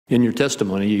In your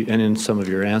testimony and in some of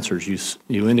your answers,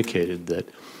 you indicated that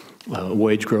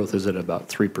wage growth is at about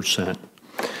 3%.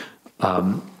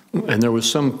 And there was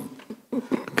some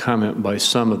comment by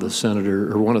some of the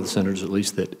senator, or one of the senators at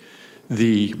least, that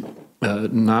the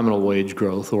nominal wage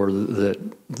growth, or that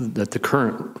the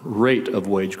current rate of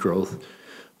wage growth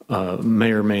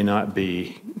may or may not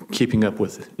be keeping up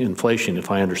with inflation,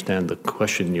 if I understand the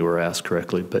question you were asked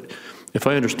correctly. But if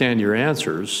I understand your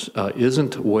answers,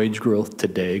 isn't wage growth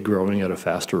today growing at a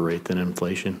faster rate than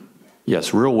inflation?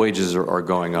 Yes, real wages are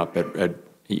going up.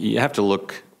 You have to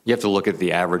look at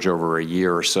the average over a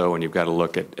year or so, and you've got to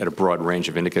look at a broad range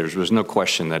of indicators. There's no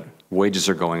question that wages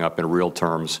are going up in real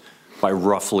terms by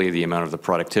roughly the amount of the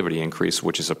productivity increase,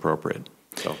 which is appropriate.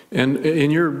 So. And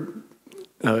in your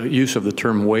use of the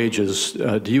term wages,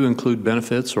 do you include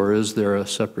benefits, or is there a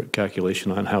separate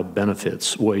calculation on how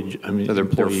benefits, employee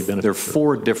benefits? There are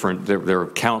four different, there are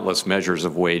countless measures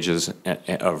of wages,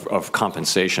 of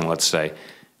compensation, let's say.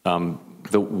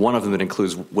 One of them that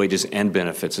includes wages and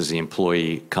benefits is the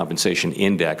Employee Compensation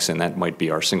Index, and that might be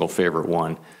our single favorite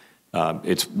one.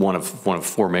 It's one of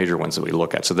four major ones that we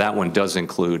look at. So that one does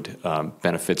include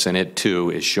benefits, and it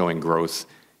too is showing growth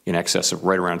in excess of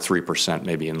right around 3%,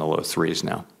 maybe in the low threes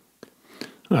now.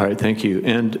 All right, thank you.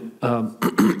 And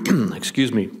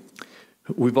excuse me,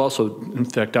 we've also, in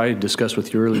fact, I discussed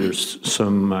with you earlier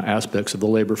some aspects of the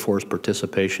labor force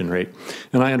participation rate.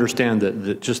 And I understand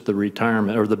that just the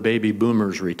retirement, or the baby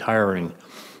boomers retiring,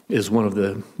 is one of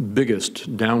the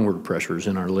biggest downward pressures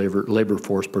in our labor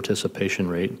force participation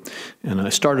rate. And I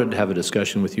started to have a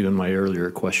discussion with you in my earlier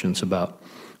questions about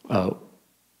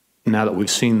now that we've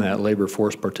seen that labor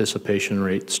force participation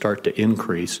rate start to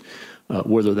increase,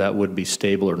 whether that would be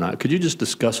stable or not. Could you just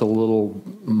discuss a little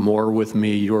more with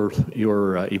me your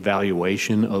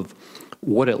evaluation of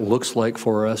what it looks like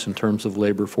for us in terms of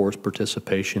labor force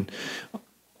participation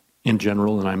in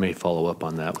general, and I may follow up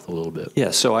on that with a little bit. Yeah,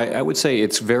 so I would say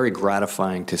it's very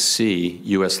gratifying to see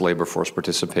U.S. labor force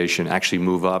participation actually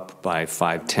move up by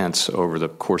 0.5 over the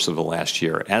course of the last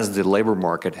year, as the labor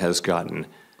market has gotten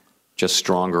just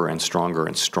stronger and stronger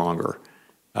and stronger.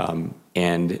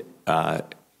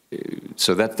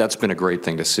 So that's been a great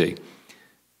thing to see.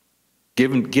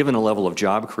 Given the level of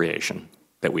job creation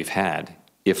that we've had,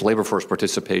 if labor force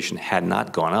participation had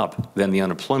not gone up, then the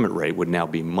unemployment rate would now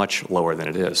be much lower than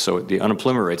it is. So the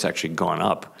unemployment rate's actually gone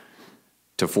up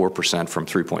to 4% from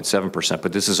 3.7%,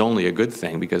 but this is only a good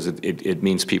thing because it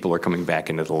means people are coming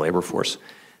back into the labor force.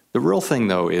 The real thing,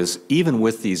 though, is even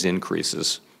with these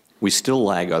increases, we still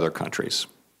lag other countries.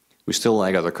 We still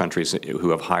lag other countries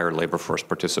who have higher labor force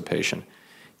participation.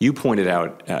 You pointed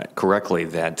out correctly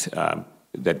that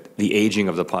the aging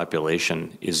of the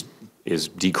population is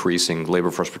decreasing labor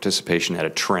force participation at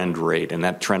a trend rate, and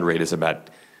that trend rate is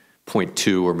about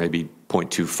 0.2 or maybe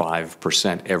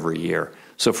 0.25% every year.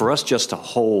 So for us just to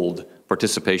hold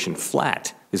participation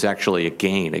flat is actually a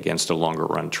gain against a longer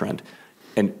run trend.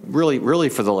 And really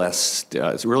for the last,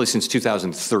 really since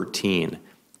 2013,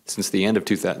 since the end of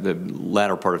the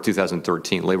latter part of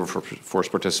 2013, labor force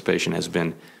participation has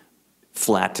been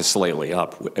flat to slightly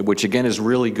up, which again is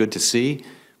really good to see.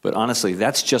 But honestly,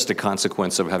 that's just a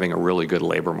consequence of having a really good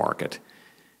labor market.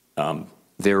 I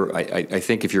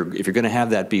think if you're going to have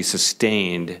that be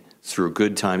sustained through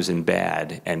good times and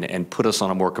bad, and put us on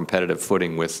a more competitive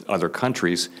footing with other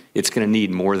countries, it's going to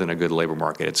need more than a good labor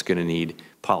market. It's going to need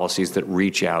policies that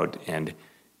reach out and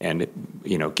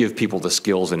give people the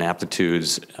skills and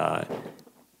aptitudes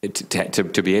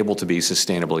to be able to be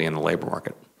sustainably in the labor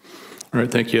market. All right,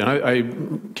 thank you. I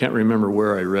can't remember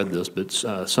where I read this, but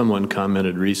someone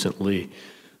commented recently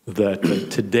that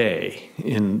today,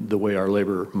 in the way our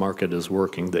labor market is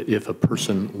working, that if a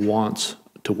person wants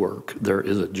to work, there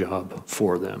is a job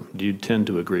for them. Do you tend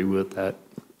to agree with that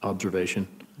observation?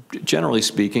 Generally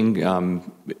speaking,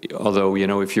 although,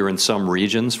 if you're in some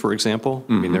regions, for example,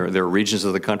 I mean, there are regions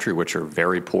of the country which are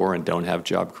very poor and don't have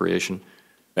job creation.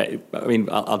 I mean,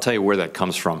 I'll tell you where that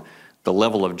comes from. The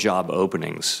level of job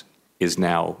openings is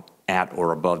now at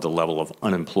or above the level of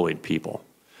unemployed people.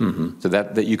 So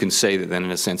that you can say that then, in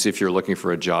a sense, if you're looking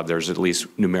for a job, there's at least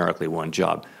numerically one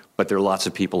job. But there are lots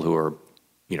of people who are,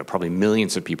 probably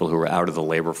millions of people who are out of the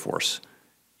labor force.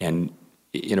 And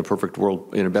in a perfect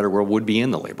world, in a better world, would be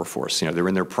in the labor force. They're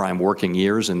in their prime working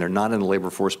years, and they're not in the labor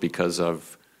force because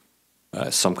of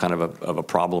some kind of a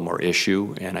problem or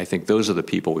issue. And I think those are the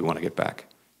people we want to get back.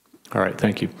 All right,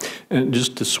 thank you. And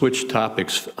just to switch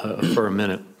topics for a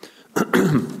minute,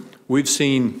 we've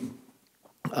seen,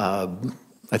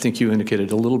 I think you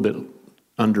indicated, a little bit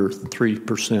under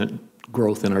 3%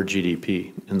 growth in our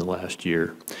GDP in the last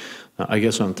year. I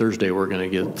guess on Thursday we're going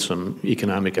to get some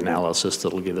economic analysis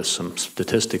that'll give us some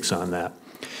statistics on that.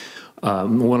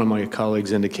 One of my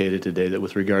colleagues indicated today that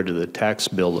with regard to the tax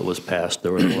bill that was passed,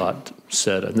 there was a lot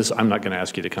said, and this, I'm not going to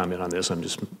ask you to comment on this, I'm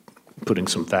just putting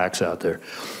some facts out there.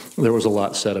 There was a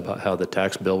lot said about how the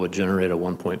tax bill would generate a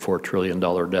 $1.4 trillion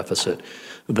deficit.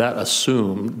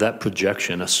 That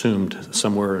projection assumed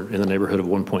somewhere in the neighborhood of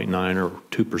 1.9 or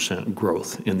 2%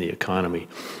 growth in the economy.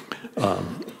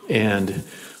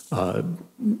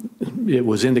 It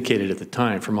was indicated at the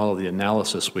time from all of the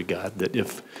analysis we got that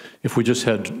if we just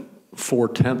had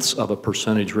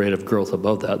 0.4% rate of growth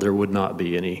above that, there would not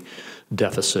be any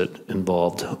deficit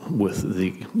involved with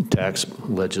the tax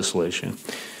legislation.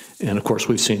 And of course,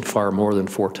 we've seen far more than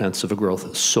 0.4 of a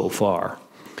growth so far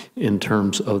in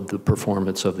terms of the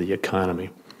performance of the economy.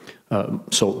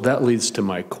 So that leads to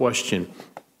my question.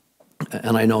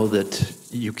 And I know that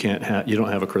you don't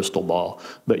have a crystal ball,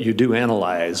 but you do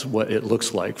analyze what it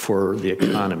looks like for the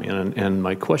economy. And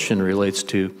my question relates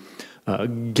to,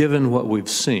 given what we've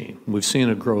seen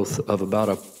a growth of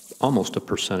about almost a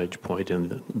percentage point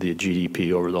in the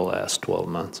GDP over the last 12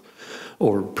 months,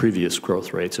 or previous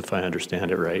growth rates, if I understand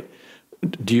it right.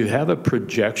 Do you have a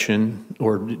projection,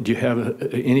 or do you have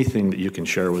anything that you can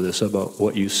share with us about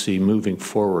what you see moving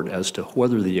forward as to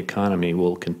whether the economy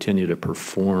will continue to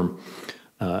perform?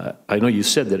 I know you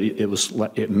said that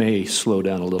it may slow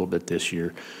down a little bit this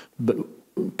year, but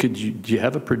do you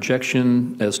have a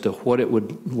projection as to what it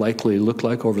would likely look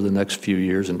like over the next few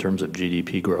years in terms of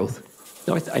GDP growth?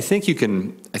 No, I think you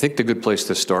can. I think the good place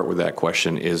to start with that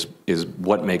question is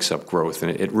what makes up growth,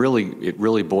 and it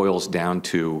really boils down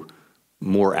to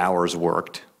more hours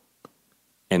worked,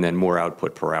 and then more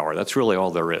output per hour. That's really all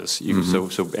there is.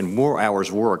 And more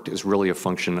hours worked is really a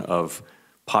function of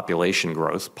population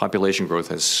growth. Population growth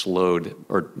has slowed,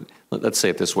 or let's say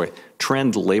it this way: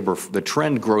 the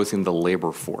trend growth in the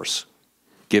labor force,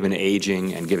 given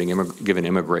aging and given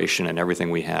immigration and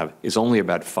everything we have, is only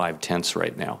about 0.5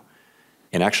 right now.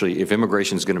 And actually, if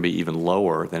immigration is going to be even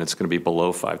lower, then it's going to be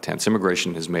below 0.5.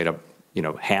 Immigration has made up,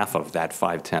 half of that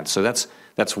 0.5. So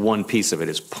that's one piece of it,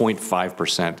 is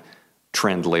 0.5%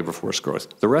 trend labor force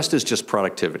growth. The rest is just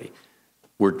productivity.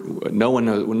 No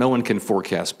one can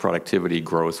forecast productivity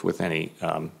growth with any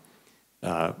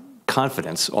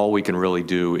confidence. All we can really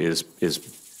do is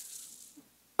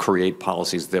create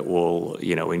policies that will,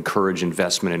 encourage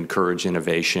investment, encourage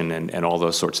innovation, and all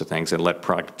those sorts of things, and let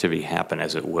productivity happen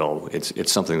as it will.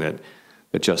 It's something that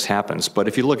just happens. But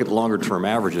if you look at longer-term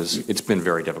averages, it's been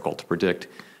very difficult to predict.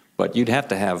 But you'd have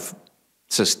to have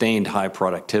sustained high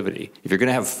productivity. If you're going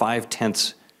to have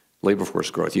 0.5 labor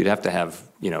force growth, you'd have to have,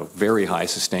 very high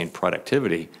sustained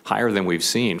productivity, higher than we've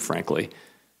seen, frankly,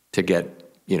 to get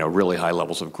really high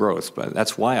levels of growth. But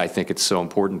that's why I think it's so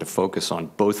important to focus on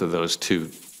both of those two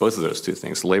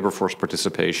things: labor force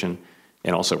participation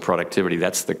and also productivity.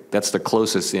 That's the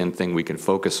closest in thing we can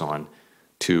focus on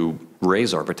to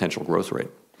raise our potential growth rate.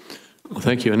 Well,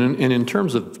 thank you. And in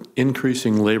terms of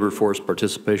increasing labor force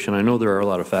participation, I know there are a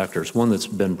lot of factors. One that's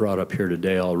been brought up here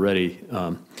today already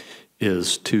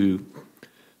is to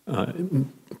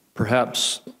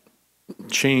perhaps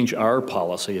change our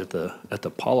policy at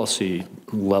the policy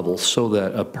level so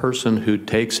that a person who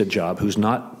takes a job who's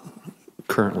not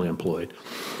currently employed,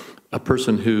 a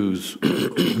person who's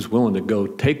willing to go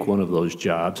take one of those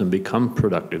jobs and become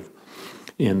productive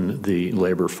in the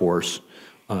labor force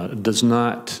does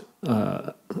not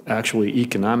actually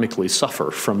economically suffer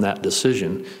from that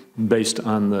decision based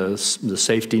on the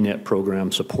safety net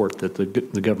program support that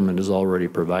the government is already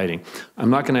providing. I'm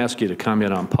not going to ask you to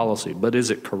comment on policy, but is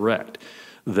it correct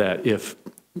that if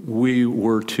we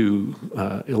were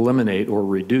to eliminate or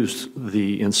reduce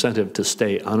the incentive to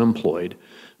stay unemployed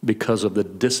because of the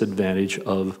disadvantage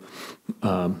of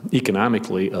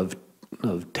economically of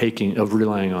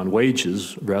relying on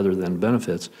wages rather than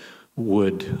benefits,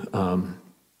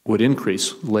 would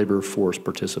increase labor force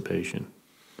participation?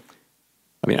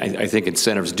 I mean, I think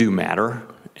incentives do matter,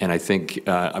 and I think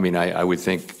I would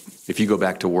think if you go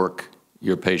back to work,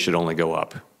 your pay should only go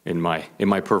up. In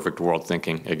my perfect world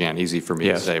thinking, again, easy for me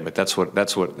to say, but that's how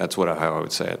I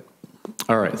would say it.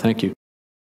 All right, thank you.